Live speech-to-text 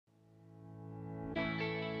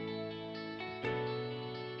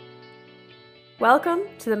Welcome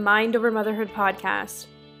to the Mind Over Motherhood podcast.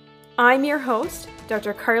 I'm your host,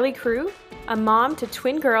 Dr. Carly Crew, a mom to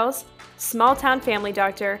twin girls, small town family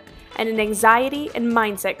doctor, and an anxiety and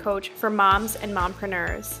mindset coach for moms and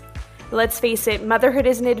mompreneurs. Let's face it, motherhood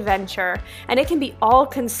is an adventure, and it can be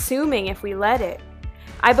all-consuming if we let it.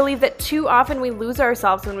 I believe that too often we lose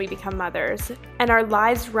ourselves when we become mothers, and our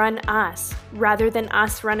lives run us rather than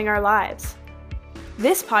us running our lives.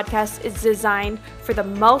 This podcast is designed for the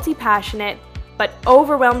multi-passionate but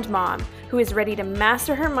overwhelmed mom who is ready to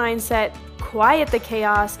master her mindset, quiet the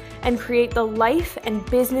chaos, and create the life and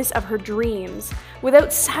business of her dreams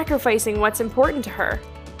without sacrificing what's important to her.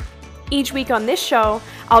 Each week on this show,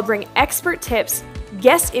 I'll bring expert tips,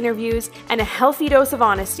 guest interviews, and a healthy dose of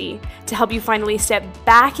honesty to help you finally step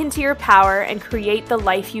back into your power and create the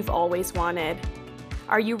life you've always wanted.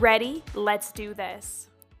 Are you ready? Let's do this.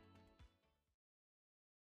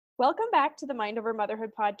 Welcome back to the Mind Over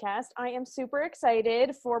Motherhood podcast. I am super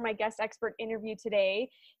excited for my guest expert interview today.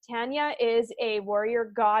 Tania is a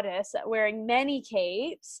warrior goddess wearing many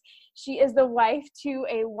capes. She is the wife to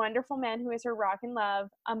a wonderful man who is her rock and love,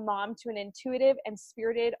 a mom to an intuitive and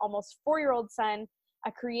spirited almost 4-year-old son,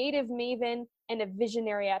 a creative maven, and a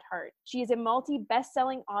visionary at heart. She is a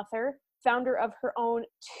multi-best-selling author, founder of her own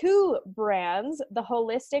 2 brands, the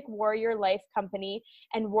Holistic Warrior Life Company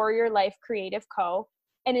and Warrior Life Creative Co.,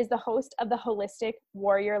 and is the host of the Holistic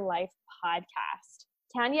Warrior Life podcast.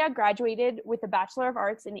 Tania graduated with a Bachelor of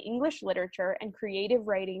Arts in English Literature and Creative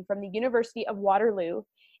Writing from the University of Waterloo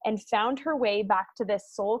and found her way back to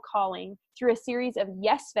this soul calling through a series of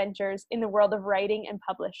yes ventures in the world of writing and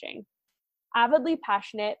publishing. Avidly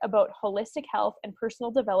passionate about holistic health and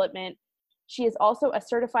personal development, she is also a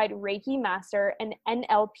certified Reiki master and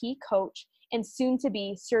NLP coach and soon to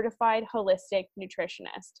be certified holistic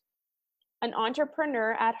nutritionist. An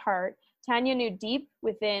entrepreneur at heart, Tania knew deep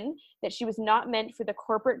within that she was not meant for the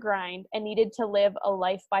corporate grind and needed to live a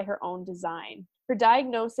life by her own design. Her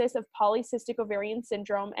diagnosis of polycystic ovarian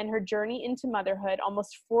syndrome and her journey into motherhood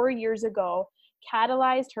almost 4 years ago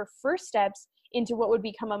catalyzed her first steps into what would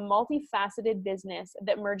become a multifaceted business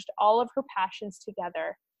that merged all of her passions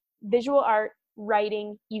together: visual art,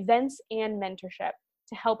 writing, events, and mentorship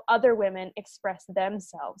to help other women express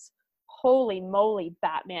themselves. Holy moly,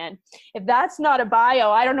 Batman. If that's not a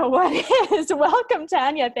bio, I don't know what is. Welcome,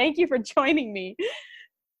 Tania. Thank you for joining me.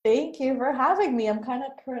 Thank you for having me. I'm kind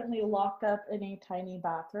of currently locked up in a tiny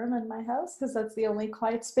bathroom in my house because that's the only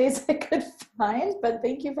quiet space I could find, but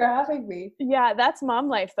thank you for having me. Yeah, that's mom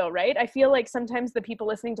life though, right? I feel like sometimes the people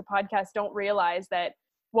listening to podcasts don't realize that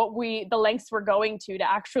the lengths we're going to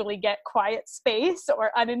actually get quiet space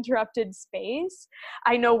or uninterrupted space.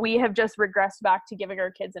 I know we have just regressed back to giving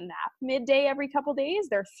our kids a nap midday every couple days.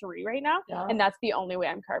 They're 3 right now. Yeah. And that's the only way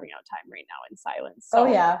I'm carving out time right now in silence. So,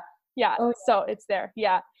 yeah. So it's there.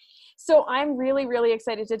 Yeah. So I'm really, really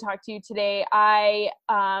excited to talk to you today. I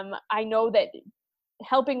know that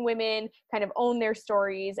helping women kind of own their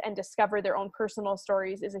stories and discover their own personal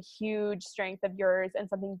stories is a huge strength of yours and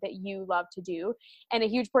something that you love to do. And a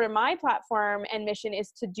huge part of my platform and mission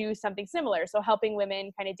is to do something similar. So helping women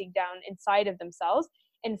kind of dig down inside of themselves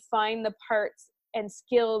and find the parts and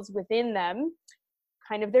skills within them,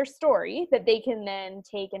 kind of their story, that they can then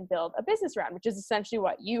take and build a business around, which is essentially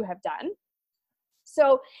what you have done.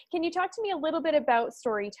 So can you talk to me a little bit about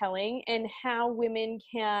storytelling and how women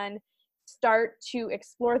can start to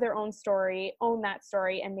explore their own story, own that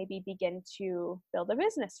story, and maybe begin to build a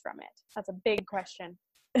business from it? That's a big question.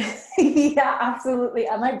 Yeah, absolutely.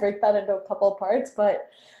 I might break that into a couple of parts, but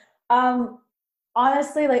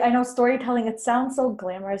honestly, like, I know storytelling, it sounds so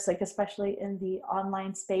glamorous, like especially in the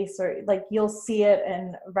online space, or like you'll see it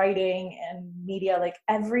in writing and media, like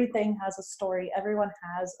everything has a story. Everyone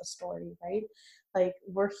has a story, right? Like,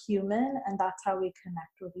 we're human, and that's how we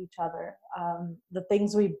connect with each other. The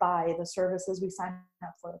things we buy, the services we sign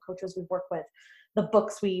up for, the coaches we work with, the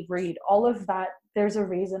books we read, all of that, there's a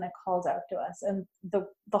reason it calls out to us. And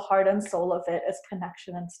the heart and soul of it is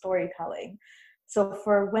connection and storytelling. So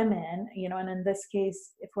for women, and in this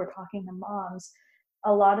case, if we're talking to moms,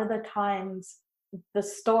 a lot of the times the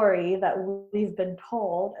story that we've been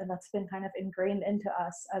told and that's been kind of ingrained into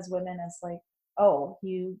us as women is like, oh,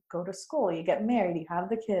 you go to school, you get married, you have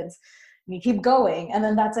the kids, and you keep going, and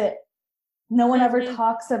then that's it. No one ever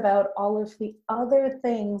talks about all of the other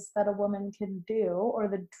things that a woman can do, or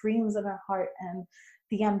the dreams in her heart and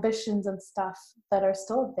the ambitions and stuff that are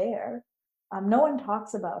still there. No one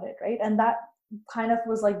talks about it, right? And that kind of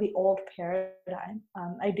was like the old paradigm.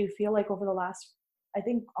 I do feel like over the last, I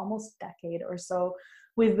think, almost decade or so,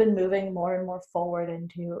 we've been moving more and more forward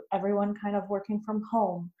into everyone kind of working from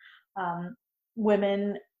home.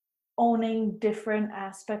 Women owning different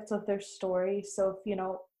aspects of their story. So if, you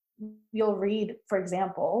know, you'll read, for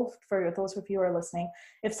example, for those of you who are listening,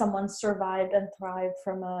 if someone survived and thrived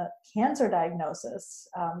from a cancer diagnosis,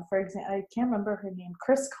 for example, I can't remember her name,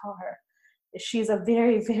 Chris Carr. She's a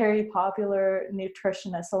very, very popular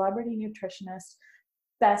nutritionist, celebrity nutritionist,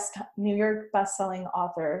 New York best-selling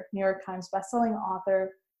author, New York Times best-selling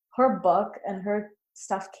author. Her book and her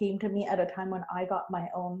stuff came to me at a time when I got my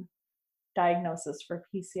own diagnosis for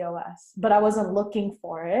PCOS, but I wasn't looking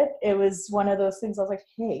for it. It was one of those things I was like,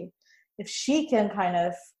 hey, if she can kind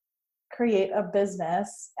of create a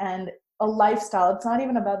business and a lifestyle, it's not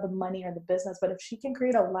even about the money or the business, but if she can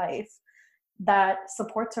create a life that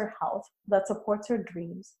supports her health, that supports her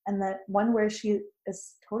dreams, and that one where she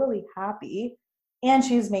is totally happy and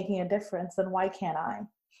she's making a difference, then why can't I?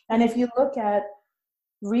 And if you look at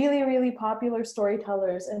really, really popular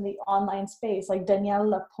storytellers in the online space, like Danielle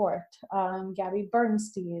Laporte, Gabby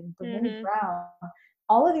Bernstein, Brene Brown,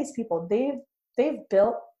 all of these people, they've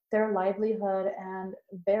built their livelihood and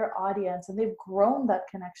their audience, and they've grown that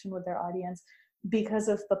connection with their audience because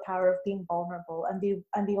of the power of being vulnerable. And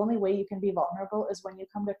the only way you can be vulnerable is when you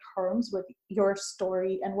come to terms with your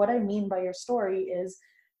story. And what I mean by your story is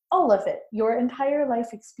all of it, your entire life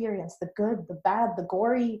experience, the good, the bad, the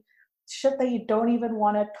gory shit that you don't even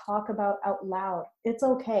want to talk about out loud. It's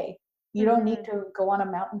okay. You don't need to go on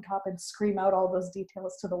a mountaintop and scream out all those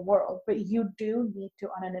details to the world, but you do need to,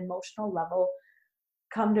 on an emotional level,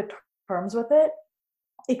 come to terms with it,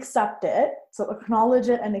 accept it. So acknowledge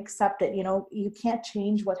it and accept it. You know, you can't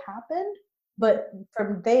change what happened, but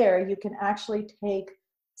from there, you can actually take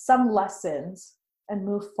some lessons and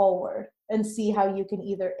move forward and see how you can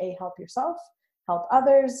either help yourself, help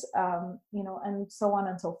others, you know, and so on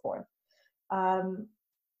and so forth.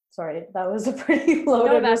 Sorry, that was a pretty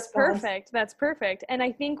loaded that's response. perfect. That's perfect. And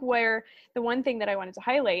I think where the one thing that I wanted to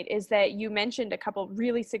highlight is that you mentioned a couple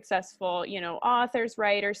really successful, you know, authors,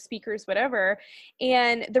 writers, speakers, whatever.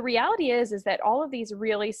 And the reality is that all of these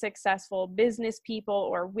really successful business people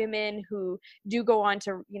or women who do go on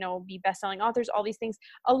to, you know, be best-selling authors, all these things,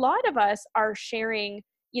 a lot of us are sharing,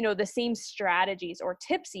 you know, the same strategies or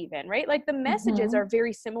tips even, right? Like the messages are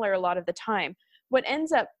very similar a lot of the time. What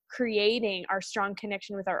ends up creating our strong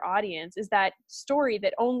connection with our audience is that story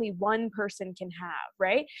that only one person can have,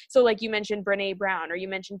 right? So like you mentioned Brene Brown, or you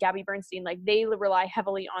mentioned Gabby Bernstein, like they rely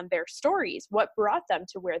heavily on their stories, what brought them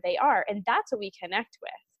to where they are. And that's what we connect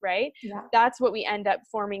with, right? Yeah. That's what we end up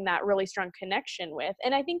forming that really strong connection with.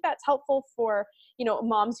 And I think that's helpful for, you know,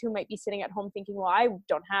 moms who might be sitting at home thinking, well, I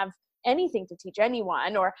don't have anything to teach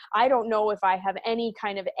anyone, or I don't know if I have any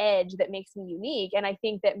kind of edge that makes me unique. And I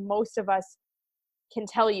think that most of us can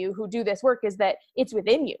tell you who do this work is that it's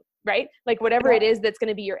within you, right? Like whatever it is that's going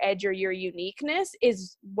to be your edge or your uniqueness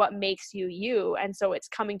is what makes you you. And so it's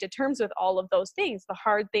coming to terms with all of those things, the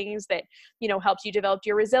hard things that, you know, helps you develop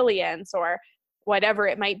your resilience or whatever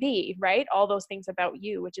it might be, right? All those things about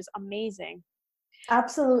you, which is amazing.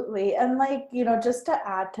 Absolutely. And like, you know, just to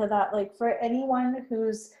add to that, like for anyone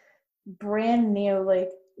who's brand new, like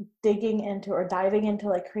digging into or diving into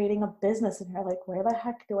like creating a business, and you're like, where the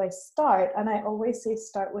heck do I start? And I always say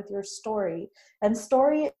start with your story. And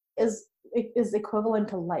story is equivalent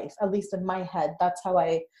to life, at least in my head. That's how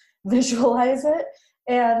I visualize it.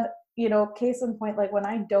 And you know, case in point, like when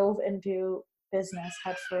I dove into business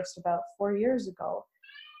head first about 4 years ago,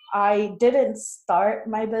 I didn't start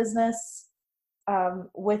my business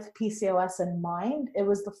with PCOS in mind. It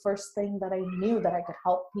was the first thing that I knew that I could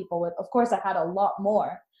help people with. Of course, I had a lot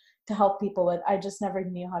more to help people with. I just never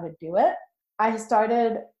knew how to do it. I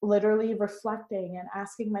started literally reflecting and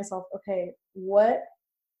asking myself, okay, what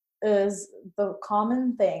is the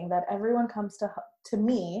common thing that everyone comes to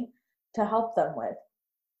me to help them with,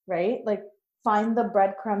 right? Like find the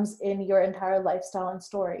breadcrumbs in your entire lifestyle and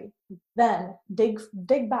story. Then dig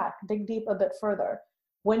back, dig deep a bit further.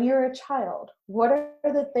 When you're a child, what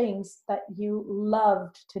are the things that you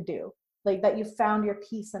loved to do? Like that you found your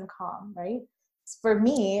peace and calm, right? For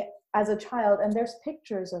me, as a child, and there's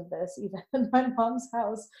pictures of this even in my mom's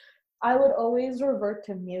house, I would always revert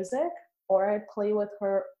to music, or I'd play with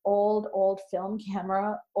her old film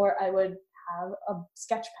camera, or I would have a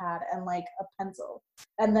sketch pad and like a pencil.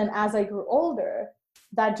 And then as I grew older,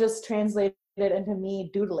 that just translated into me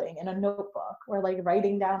doodling in a notebook, or like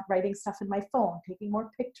writing stuff in my phone, taking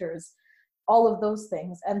more pictures, all of those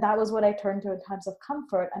things. And that was what I turned to in times of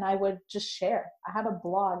comfort. And I would just share. I had a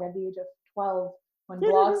blog at the age of 12 when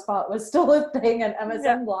Blogspot was still a thing and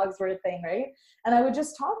MSN blogs were a thing, right? And I would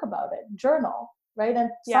just talk about it, journal, right? And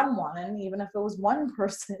someone, and even if it was one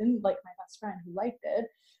person, like my best friend who liked it,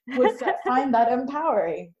 find that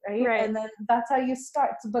empowering, right? Right. And then that's how you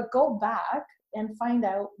start. But go back and find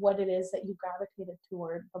out what it is that you gravitated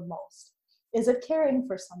toward the most. Is it caring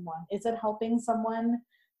for someone? Is it helping someone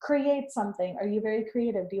create something? Are you very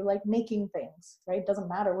creative? Do you like making things, right? Doesn't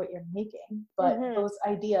matter what you're making, but those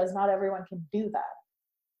ideas, not everyone can do that.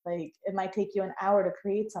 Like it might take you an hour to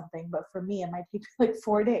create something, but for me, it might take like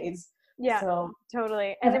 4 days. Yeah, So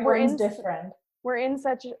totally. And everyone's different. We're in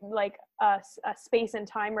such like a space and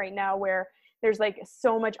time right now where there's like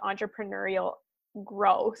so much entrepreneurial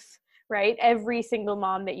growth, right? Every single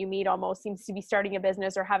mom that you meet almost seems to be starting a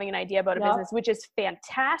business or having an idea about a business, which is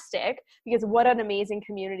fantastic because what an amazing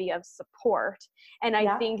community of support. And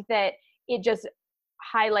I think that it just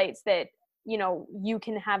highlights that, you know, you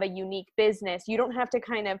can have a unique business. You don't have to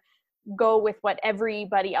kind of go with what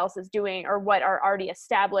everybody else is doing or what are already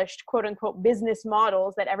established quote unquote business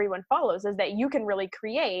models that everyone follows. Is that you can really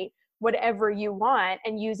create whatever you want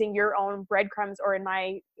and using your own breadcrumbs, or in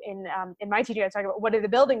my teaching I talk about what are the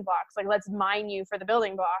building blocks, like let's mine you for the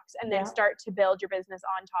building blocks and then start to build your business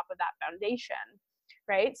on top of that foundation,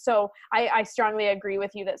 right? So I strongly agree with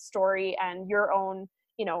you that story and your own,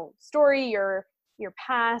 you know, story, your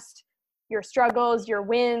past, your struggles, your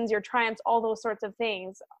wins, your triumphs, all those sorts of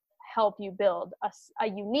things help you build a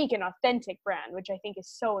unique and authentic brand, which I think is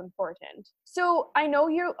so important. So I know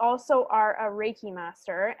you also are a Reiki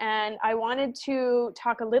master, and I wanted to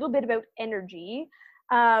talk a little bit about energy.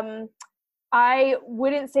 I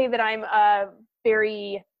wouldn't say that I'm a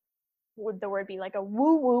very, would the word be, like a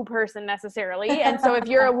woo-woo person necessarily. And so if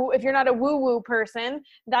you're not a woo-woo person,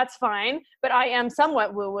 that's fine. But I am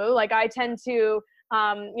somewhat woo-woo. Like I tend to,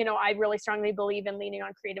 you know, I really strongly believe in leaning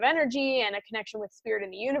on creative energy and a connection with spirit in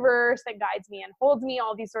the universe that guides me and holds me,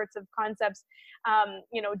 all these sorts of concepts,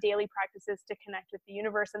 you know, daily practices to connect with the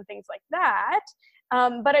universe and things like that.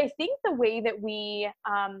 But I think the way that we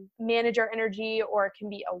manage our energy or can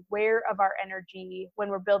be aware of our energy when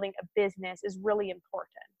we're building a business is really important.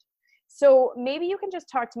 So maybe you can just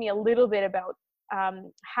talk to me a little bit about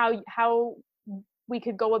how we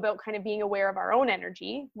could go about kind of being aware of our own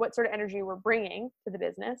energy, what sort of energy we're bringing to the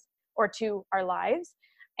business or to our lives,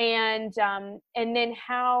 and then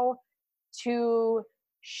how to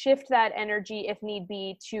shift that energy if need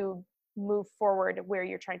be to move forward where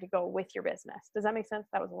you're trying to go with your business. Does that make sense?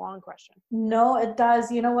 That was a long question. No, it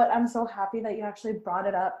does. You know what? I'm so happy that you actually brought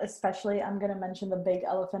it up, especially I'm going to mention the big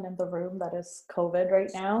elephant in the room that is COVID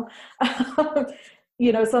right now.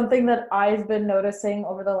 You know, something that I've been noticing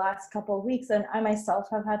over the last couple of weeks, and I myself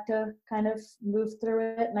have had to kind of move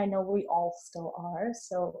through it, and I know we all still are,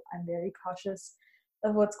 so I'm very cautious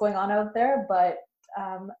of what's going on out there, but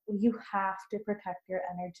you have to protect your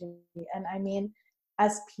energy. And I mean,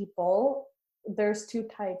 as people, there's two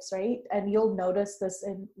types, right? And you'll notice this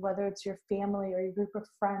in whether it's your family or your group of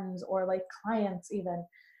friends or like clients even.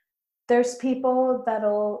 There's people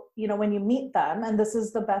that'll, you know, when you meet them, and this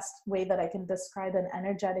is the best way that I can describe an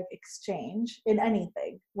energetic exchange in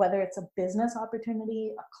anything, whether it's a business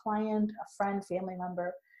opportunity, a client, a friend, family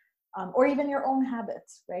member, or even your own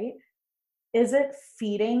habits, right? Is it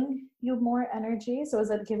feeding you more energy? So is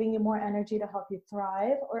it giving you more energy to help you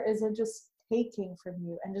thrive? Or is it just taking from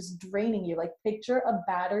you and just draining you? Like picture a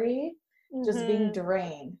battery just being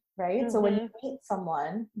drained, right? So when you meet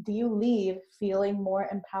someone, do you leave feeling more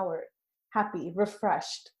empowered, happy,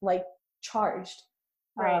 refreshed, like charged?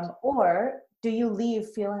 Right. Or do you leave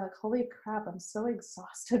feeling like, holy crap, I'm so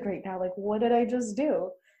exhausted right now. Like, what did I just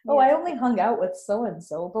do? Oh, I only hung out with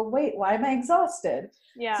so-and-so, but wait, why am I exhausted?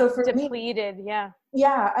 Yeah. So for depleted. me,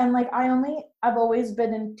 yeah. And like, I've always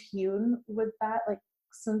been in tune with that. Like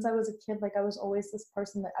since I was a kid, like I was always this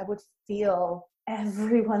person that I would feel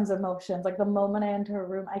everyone's emotions. Like the moment I enter a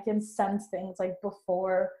room, I can sense things like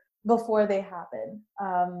before they happen.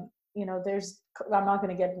 You know, I'm not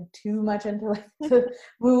going to get too much into like the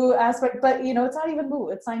woo aspect, but you know, it's not even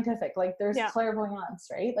woo, it's scientific. Like there's clairvoyance,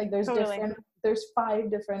 right? Like there's there's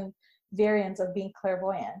 5 different variants of being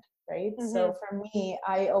clairvoyant, right? So for me,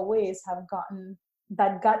 I always have gotten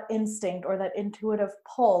that gut instinct or that intuitive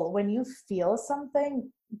pull when you feel something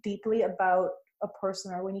deeply about a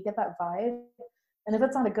person, or when you get that vibe, and if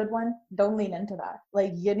it's not a good one, don't lean into that.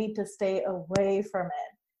 Like you need to stay away from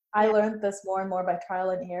it. I learned this more and more by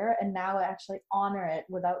trial and error, and now I actually honor it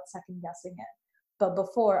without second guessing it. But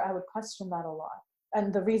before, I would question that a lot.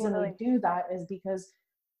 And the reason we do that is because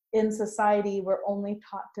in society, we're only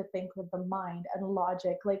taught to think with the mind and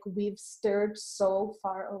logic. Like we've stirred so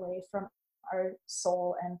far away from our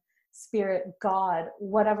soul and spirit, God,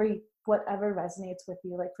 whatever resonates with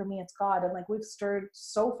you. Like for me, it's God. And like we've stirred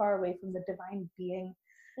so far away from the divine being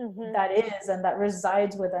Mm-hmm. that is and that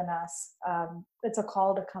resides within us. It's a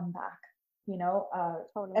call to come back.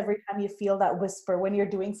 Totally. Every time you feel that whisper when you're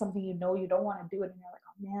doing something you don't want to do it, and you're like,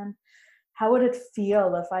 oh man, how would it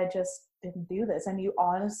feel if I just didn't do this? And you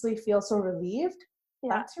honestly feel so relieved. Yeah.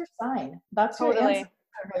 That's your sign. That's your Totally. answer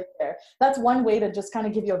right there. That's one way to just kind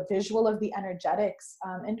of give you a visual of the energetics.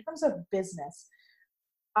 In terms of business,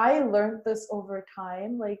 I learned this over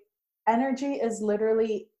time. Like, energy is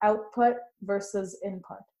literally output versus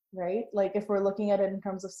input, right? Like, if we're looking at it in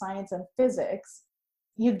terms of science and physics,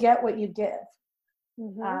 you get what you give.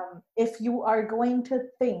 Mm-hmm. If you are going to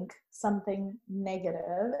think something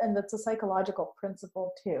negative, and that's a psychological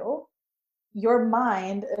principle too, your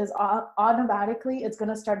mind is automatically, it's going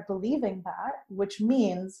to start believing that, which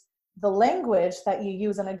means the language that you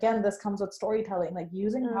use, and again, this comes with storytelling, like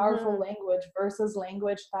using powerful Mm-hmm. language versus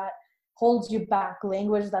language that holds you back,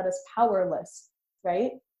 language that is powerless,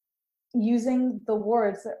 right? Using the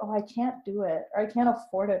words that, oh, I can't do it, or I can't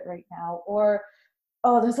afford it right now, or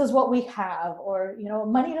oh, this is what we have, or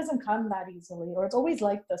money doesn't come that easily, or it's always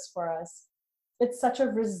like this for us. It's such a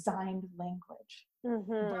resigned language.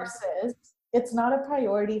 Mm-hmm. Versus, it's not a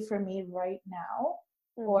priority for me right now,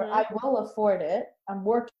 or Mm-hmm. I will afford it, I'm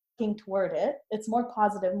working toward it. It's more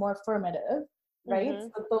positive, more affirmative, right? Mm-hmm.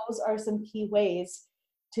 So those are some key ways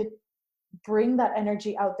to bring that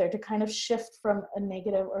energy out there, to kind of shift from a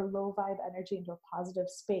negative or low vibe energy into a positive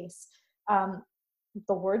space.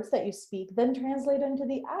 The words that you speak then translate into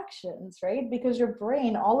the actions, right? Because your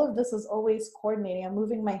brain, all of this is always coordinating. I'm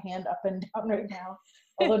moving my hand up and down right now,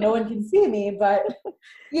 although no one can see me, but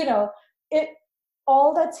it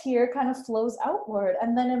all that's here kind of flows outward.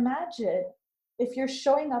 And then imagine if you're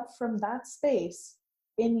showing up from that space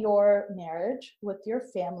in your marriage with your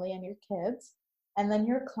family and your kids, and then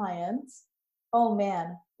your clients. Oh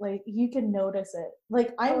man, like, you can notice it.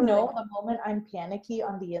 Like, I Totally. know the moment I'm panicky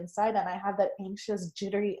on the inside and I have that anxious,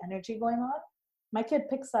 jittery energy going on, my kid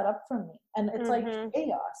picks that up from me, and it's like Mm-hmm.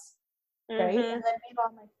 chaos, right? Mm-hmm. And then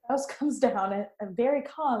meanwhile, my spouse comes down and very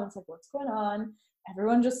calm. It's like, what's going on?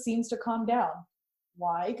 Everyone just seems to calm down.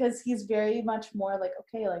 Why? Because he's very much more like,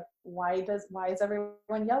 okay, like, why is everyone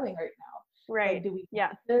yelling right now? Like, Right. do we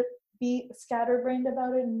Yeah. need to be scatterbrained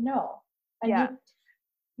about it? No. And Yeah.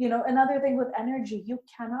 another thing with energy, you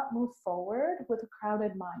cannot move forward with a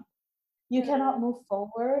crowded mind. You Mm-hmm. cannot move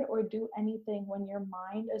forward or do anything when your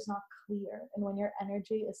mind is not clear and when your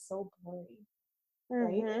energy is so blurry,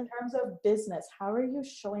 right? Mm-hmm. In terms of business, how are you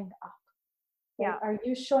showing up? Like, Yeah. are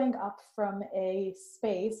you showing up from a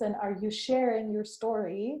space, and are you sharing your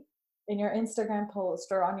story in your Instagram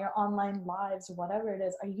post or on your online lives, whatever it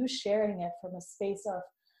is? Are you sharing it from a space of,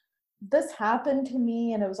 this happened to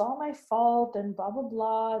me and it was all my fault and blah blah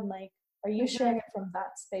blah, and like, are you Mm-hmm. sharing it from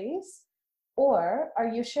that space, or are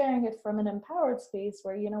you sharing it from an empowered space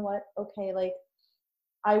where, you know what, okay, like,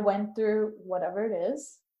 I went through whatever it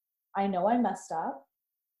is, I know I messed up,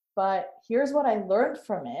 but here's what I learned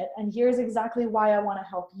from it, and here's exactly why I want to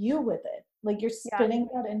help you with it. Like, you're Yeah. spinning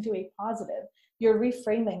that into a positive, you're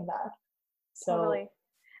reframing that. So Totally.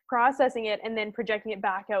 Processing it and then projecting it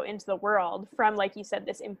back out into the world from, like you said,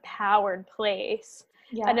 this empowered place,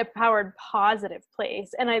 an yeah. empowered positive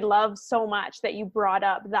place. And I love so much that you brought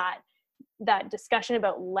up that discussion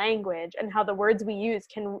about language and how the words we use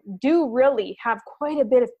can do really have quite a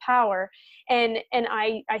bit of power. And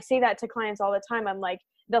I say that to clients all the time. I'm like,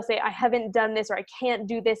 they'll say, I haven't done this, or I can't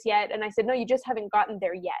do this yet. And I said, no, you just haven't gotten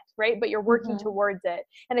there yet, right? But you're working Mm-hmm. towards it.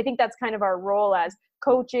 And I think that's kind of our role as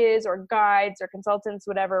coaches or guides or consultants,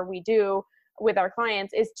 whatever we do with our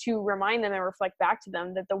clients, is to remind them and reflect back to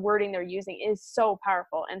them that the wording they're using is so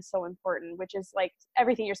powerful and so important, which is like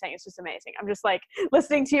everything you're saying is just amazing. I'm just like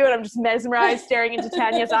listening to you and I'm just mesmerized, staring into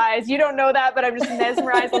Tanya's eyes. You don't know that, but I'm just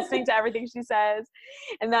mesmerized listening to everything she says.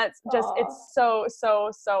 And that's just, Aw. it's so, so,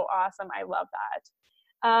 so awesome. I love that.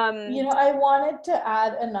 I wanted to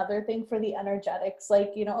add another thing for the energetics,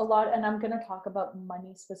 like, a lot, and I'm going to talk about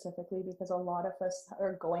money specifically because a lot of us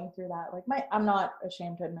are going through that. Like, I'm not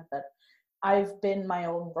ashamed to admit that I've been my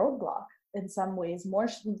own roadblock in some ways, more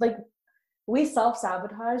like, we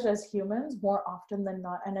self-sabotage as humans more often than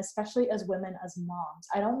not, and especially as women, as moms.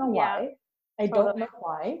 I don't know yeah, why. I totally. don't know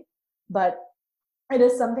why, but it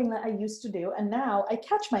is something that I used to do, and now I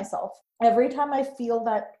catch myself every time I feel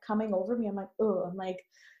that coming over me. I'm like, oh, I'm like,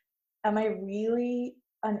 am I really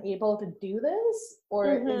unable to do this? Or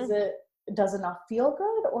Mm-hmm. does it not feel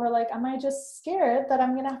good? Or like, am I just scared that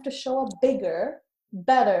I'm going to have to show up bigger,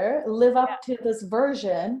 better, live Yeah. up to this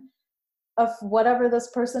version of whatever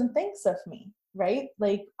this person thinks of me, right?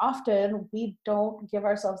 Like, often we don't give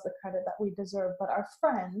ourselves the credit that we deserve, but our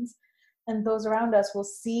friends and those around us will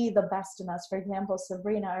see the best in us. For example,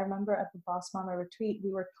 Sabrina, I remember at the Boss Mama retreat,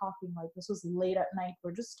 we were talking, like, this was late at night,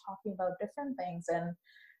 we're just talking about different things, and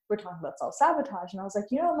we're talking about self-sabotage, and I was like,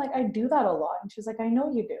 I'm like, I do that a lot. And she's like, I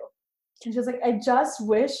know you do. And she's like, I just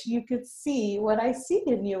wish you could see what I see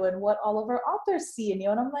in you and what all of our authors see in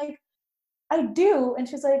you. And I'm like, I do. And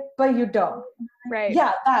she's like, but you don't. Right.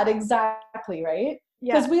 Yeah, that exactly, right?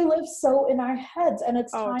 Because we live so in our heads, and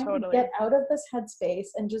it's time to get out of this headspace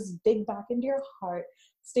and just dig back into your heart,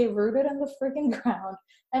 stay rooted in the freaking ground,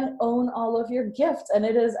 and own all of your gifts. And I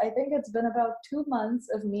think it's been about 2 months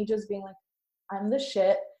of me just being like, I'm the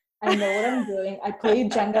shit. I know what I'm doing. I play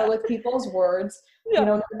Jenga with people's words.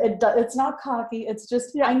 Yeah. It's not cocky. It's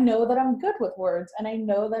just, I know that I'm good with words, and I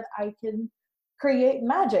know that I can create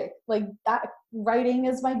magic. Like, that writing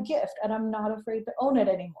is my gift, and I'm not afraid to own it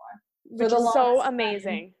anymore. Which is so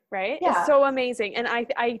amazing, right? Yeah. It's so amazing. And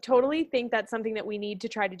I totally think that's something that we need to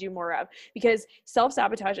try to do more of, because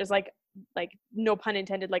self-sabotage is like no pun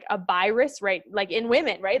intended, like a virus, right? Like in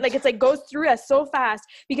women, right? Like it's like goes through us so fast,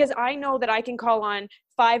 because I know that I can call on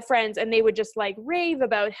 5 friends and they would just like rave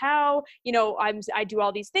about how, I do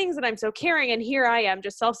all these things and I'm so caring. And here I am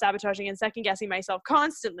just self-sabotaging and second guessing myself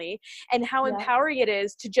constantly, and how empowering it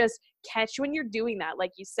is to just catch when you're doing that,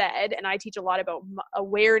 like you said. And I teach a lot about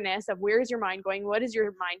awareness of where is your mind going? What is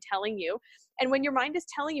your mind telling you? And when your mind is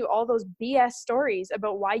telling you all those BS stories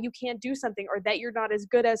about why you can't do something, or that you're not as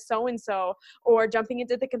good as so-and-so, or jumping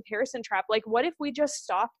into the comparison trap, like what if we just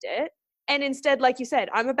stopped it? And instead, like you said,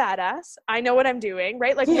 I'm a badass. I know what I'm doing,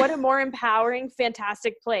 right? Like what a more empowering,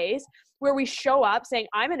 fantastic place where we show up saying,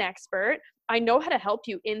 I'm an expert. I know how to help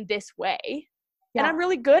you in this way. And I'm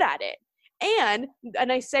really good at it. And a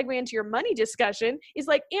nice segue into your money discussion is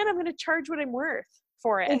like, and I'm going to charge what I'm worth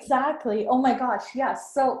for it. Exactly. Oh my gosh.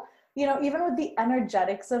 Yes. So, even with the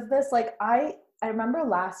energetics of this, like I remember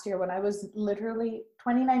last year when I was literally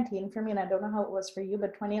 2019 for me, and I don't know how it was for you,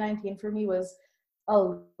 but 2019 for me was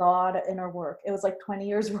a lot of inner work. It was like 20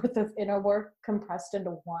 years worth of inner work compressed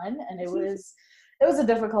into one. And it was a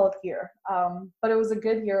difficult year. But it was a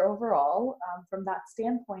good year overall from that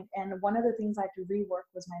standpoint. And one of the things I had to rework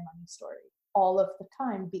was my money story all of the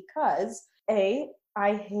time, because I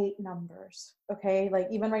hate numbers. Okay. Like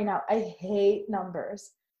even right now, I hate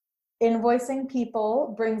numbers. Invoicing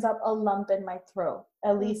people brings up a lump in my throat.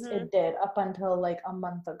 At least it did up until like a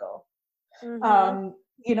month ago.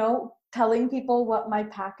 Telling people what my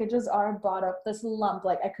packages are brought up this lump.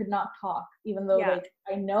 Like I could not talk, even though like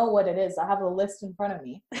I know what it is. I have a list in front of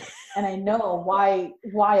me and I know why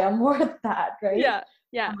I'm worth that. Right.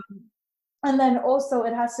 Yeah. And then also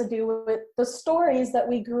it has to do with the stories that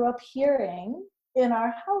we grew up hearing in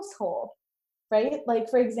our household. Right? Like,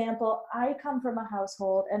 for example, I come from a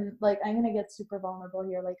household, and like, I'm going to get super vulnerable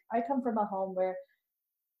here. Like, I come from a home where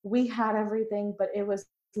we had everything, but it was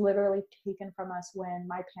literally taken from us when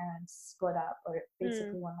my parents split up, or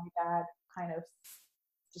basically when my dad kind of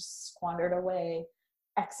just squandered away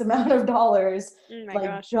X amount of dollars,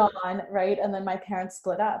 gone, right? And then my parents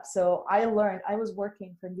split up. So I was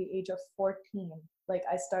working from the age of 14. Like,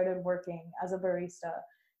 I started working as a barista.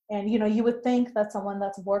 And, you would think that someone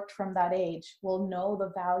that's worked from that age will know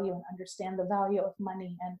the value and understand the value of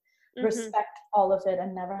money and respect all of it,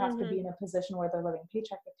 and never have to be in a position where they're living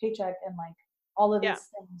paycheck to paycheck and like all of these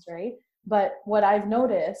things, right? But what I've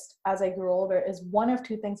noticed as I grew older is one of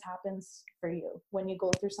two things happens for you when you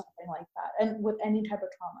go through something like that. And with any type of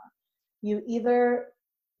trauma, you either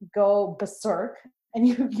go berserk and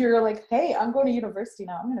you're like, hey, I'm going to university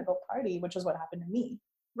now, I'm going to go party, which is what happened to me.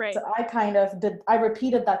 Right. So I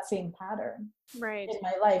repeated that same pattern in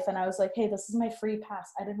my life. And I was like, hey, this is my free pass.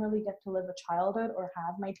 I didn't really get to live a childhood or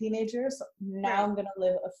have my teenagers. So now I'm going to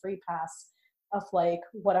live a free pass of like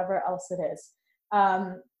whatever else it is.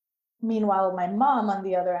 Meanwhile, my mom, on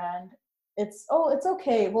the other hand, it's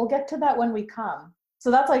okay. We'll get to that when we come.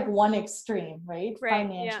 So that's like one extreme, right?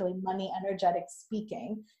 Financially, money, energetic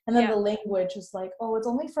speaking. And then the language is like, oh, it's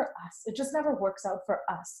only for us. It just never works out for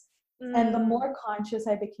us. And the more conscious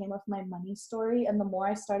I became of my money story, and the more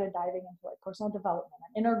I started diving into like personal development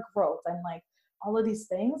and inner growth and like all of these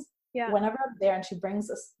things, whenever I'm there and she brings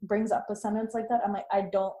up a sentence like that, I'm like, I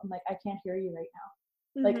can't hear you right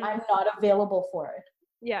now. Like, I'm not available for it.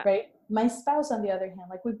 Yeah. Right. My spouse, on the other hand,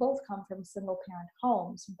 like we both come from single parent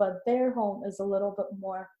homes, but their home is a little bit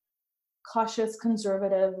more cautious,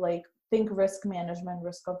 conservative, like think risk management,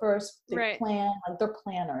 risk averse, they plan, like they're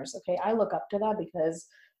planners. Okay. I look up to that because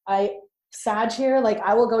Sag here, like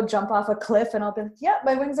I will go jump off a cliff and I'll be like, yeah,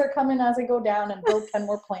 my wings are coming as I go down, and build 10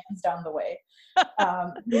 more plans down the way.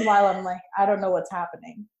 Meanwhile, I'm like, I don't know what's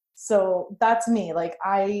happening. So that's me. Like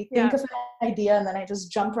I think Yeah. of an idea and then I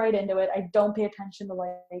just jump right into it. I don't pay attention to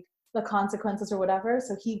like the consequences or whatever.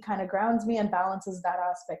 So he kind of grounds me and balances that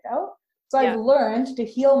aspect out. So I've Yeah. learned to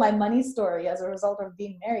heal my money story as a result of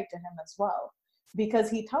being married to him as well.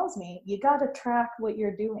 Because he tells me, you got to track what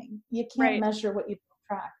you're doing. You can't Right. measure what you don't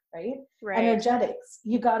track, right? Right. Energetics,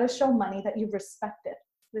 you got to show money that you respect it.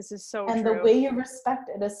 This is so And the true. way you respect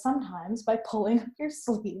it is sometimes by pulling up your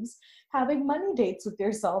sleeves, having money dates with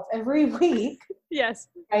yourself every week, Yes.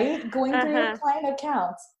 right? Going through your Uh-huh. client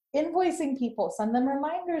accounts, invoicing people, send them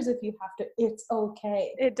reminders if you have to. It's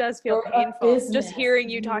okay. It does feel You're a painful. Just business. hearing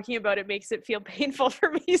you talking about it makes it feel painful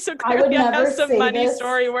for me. So I would clearly I have never some say money this.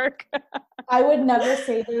 story work. I would never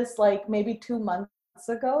say this like maybe 2 months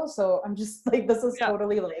ago. So I'm just like, this is Yeah.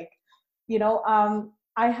 totally like, you know,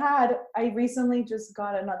 I recently just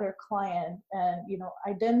got another client and, you know,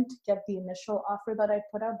 I didn't get the initial offer that I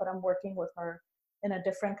put out, but I'm working with her in a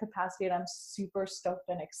different capacity and I'm super stoked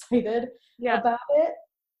and excited Yeah. about it.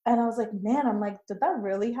 And I was like, man, I'm like, did that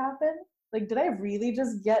really happen? Like, did I really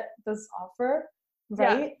just get this offer?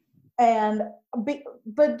 Yeah. Right. And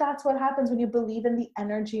but that's what happens when you believe in the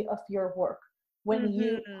energy of your work. When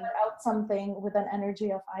you Mm-hmm. put out something with an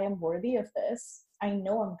energy of I am worthy of this, I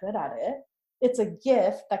know I'm good at it. It's a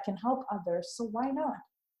gift that can help others, so why not?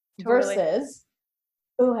 Totally. Versus,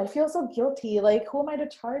 oh, I feel so guilty. Like, who am I to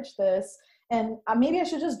charge this? And maybe I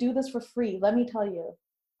should just do this for free. Let me tell you,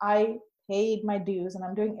 I paid my dues, and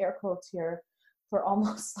I'm doing air quotes here, for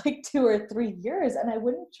almost like 2 or 3 years, and I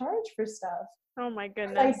wouldn't charge for stuff. Oh my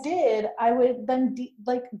If I goodness. did, I would then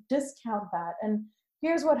like discount that. And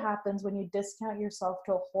here's what happens when you discount yourself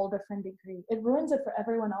to a whole different degree. It ruins it for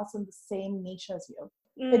everyone else in the same niche as you.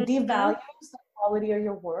 It Mm-hmm. devalues the quality of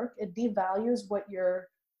your work. It devalues what you're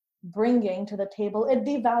bringing to the table. It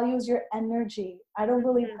devalues your energy. I don't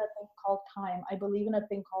believe in Mm-hmm. a thing called time. I believe in a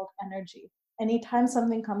thing called energy. Anytime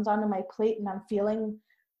something comes onto my plate and I'm feeling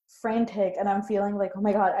frantic and I'm feeling like, oh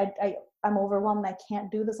my God, I'm overwhelmed. I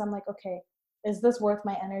can't do this. I'm like, okay, is this worth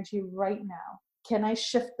my energy right now? Can I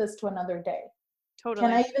shift this to another day? Can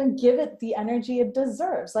Totally. I even give it the energy it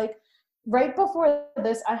deserves? Like right before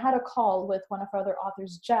this, I had a call with one of our other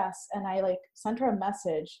authors, Jess, and I like sent her a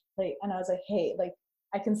message, like, and I was like, hey, like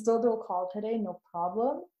I can still do a call today, no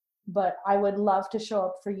problem. But I would love to show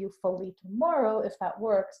up for you fully tomorrow if that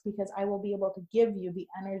works, because I will be able to give you the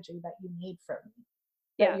energy that you need from me,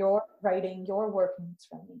 that Yeah. your writing, your work needs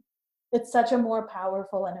from me. It's such a more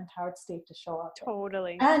powerful and empowered state to show up in.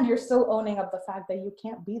 Totally. And you're still owning up the fact that you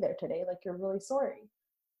can't be there today. Like you're really sorry.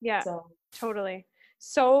 Yeah. So Totally.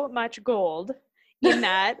 So much gold in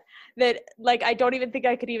that like I don't even think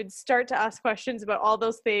I could even start to ask questions about all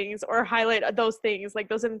those things or highlight those things, like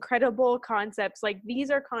those incredible concepts. Like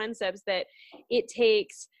these are concepts that it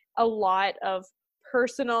takes a lot of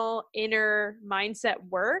personal inner mindset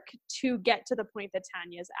work to get to the point that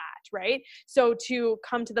Tanya's at, right? So to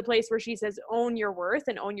come to the place where she says own your worth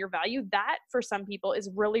and own your value, that for some people is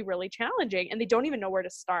really, really challenging and they don't even know where to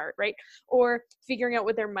start, right? Or figuring out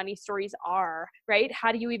what their money stories are, right?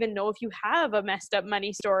 How do you even know if you have a messed up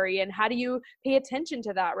money story, and how do you pay attention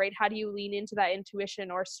to that, right? How do you lean into that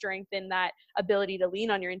intuition or strengthen that ability to lean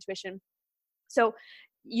on your intuition? So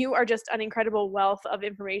you are just an incredible wealth of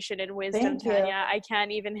information and wisdom, thank you. Tanya. I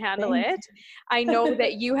can't even handle Thank it. I know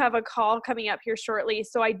that you have a call coming up here shortly.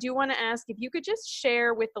 So I do want to ask if you could just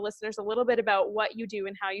share with the listeners a little bit about what you do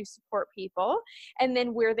and how you support people, and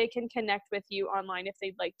then where they can connect with you online if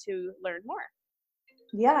they'd like to learn more.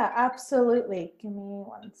 Yeah, absolutely. Give me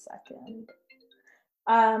 1 second.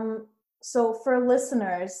 So for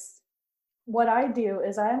listeners, what I do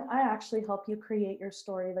is I actually help you create your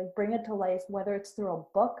story, like bring it to life, whether it's through a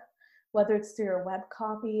book, whether it's through your web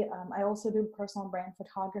copy. I also do personal brand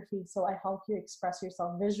photography, so I help you express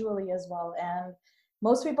yourself visually as well. And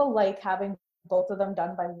most people like having both of them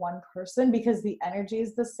done by one person because the energy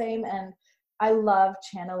is the same. And I love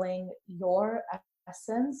channeling your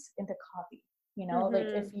essence into copy. You know, like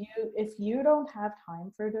Mm-hmm. if you don't have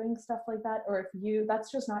time for doing stuff like that, or if you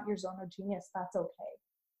that's just not your zone of genius, that's okay.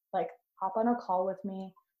 Like hop on a call with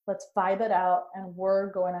me, let's vibe it out, and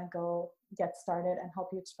we're going to go get started and help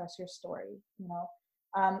you express your story. You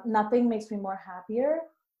know, nothing makes me more happier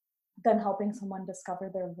than helping someone discover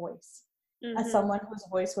their voice. As Mm-hmm. someone whose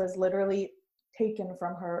voice was literally taken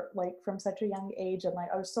from her, like from such a young age, and like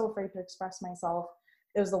I was so afraid to express myself.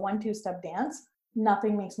 It was the 1-2 step dance.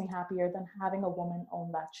 Nothing makes me happier than having a woman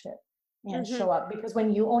own that shit and Mm-hmm. show up, because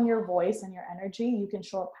when you own your voice and your energy, you can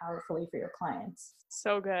show up powerfully for your clients.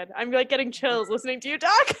 So good. I'm like getting chills listening to you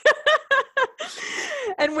talk.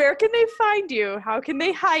 And where can they find you? How can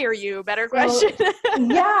they hire you? Better question.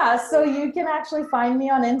 So you can actually find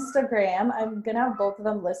me on Instagram. I'm gonna have both of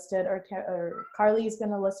them listed, or Carly's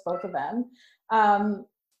gonna list both of them.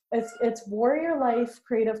 It's Warrior Life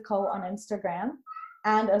Creative Co on Instagram,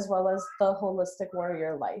 and as well as the Holistic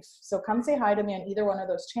Warrior Life. So come say hi to me on either one of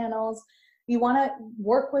those channels. If you want to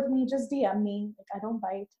work with me, just DM me. I don't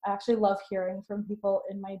bite. I actually love hearing from people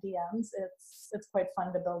in my DMs. It's quite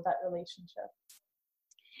fun to build that relationship.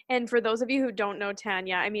 And for those of you who don't know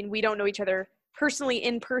Tania, I mean, we don't know each other personally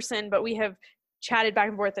in person, but we have chatted back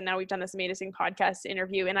and forth, and now we've done this amazing podcast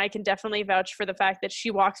interview, and I can definitely vouch for the fact that she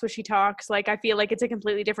walks what she talks. Like, I feel like it's a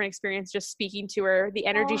completely different experience just speaking to her. The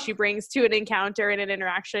energy she brings to an encounter and an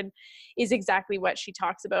interaction is exactly what she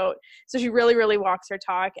talks about. So she really, really walks her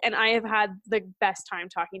talk, and I have had the best time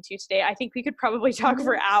talking to you today. I think we could probably talk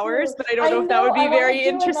for hours, but I don't know if that would be very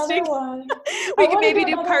interesting. We can maybe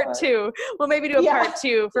do part two. We'll maybe do a part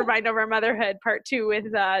two for Mind Over Motherhood, part two with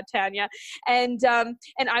Tania. And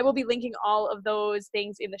I will be linking all of those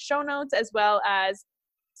things in the show notes, as well as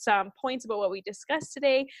some points about what we discussed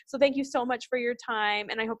today. So thank you so much for your time,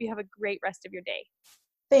 and I hope you have a great rest of your day.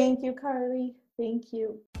 Thank you, Carly. Thank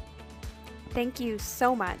you. Thank you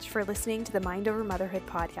so much for listening to the Mind Over Motherhood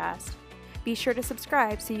podcast. Be sure to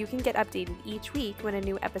subscribe so you can get updated each week when a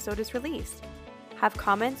new episode is released. Have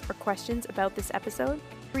comments or questions about this episode?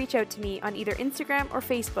 Reach out to me on either Instagram or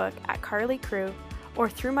Facebook at Carly Crew, or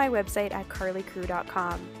through my website at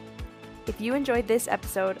carlycrew.com. If you enjoyed this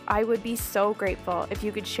episode, I would be so grateful if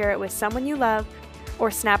you could share it with someone you love,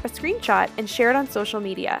 or snap a screenshot and share it on social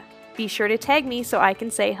media. Be sure to tag me so I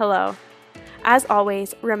can say hello. As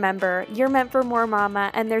always, remember, you're meant for more,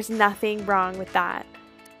 mama, and there's nothing wrong with that.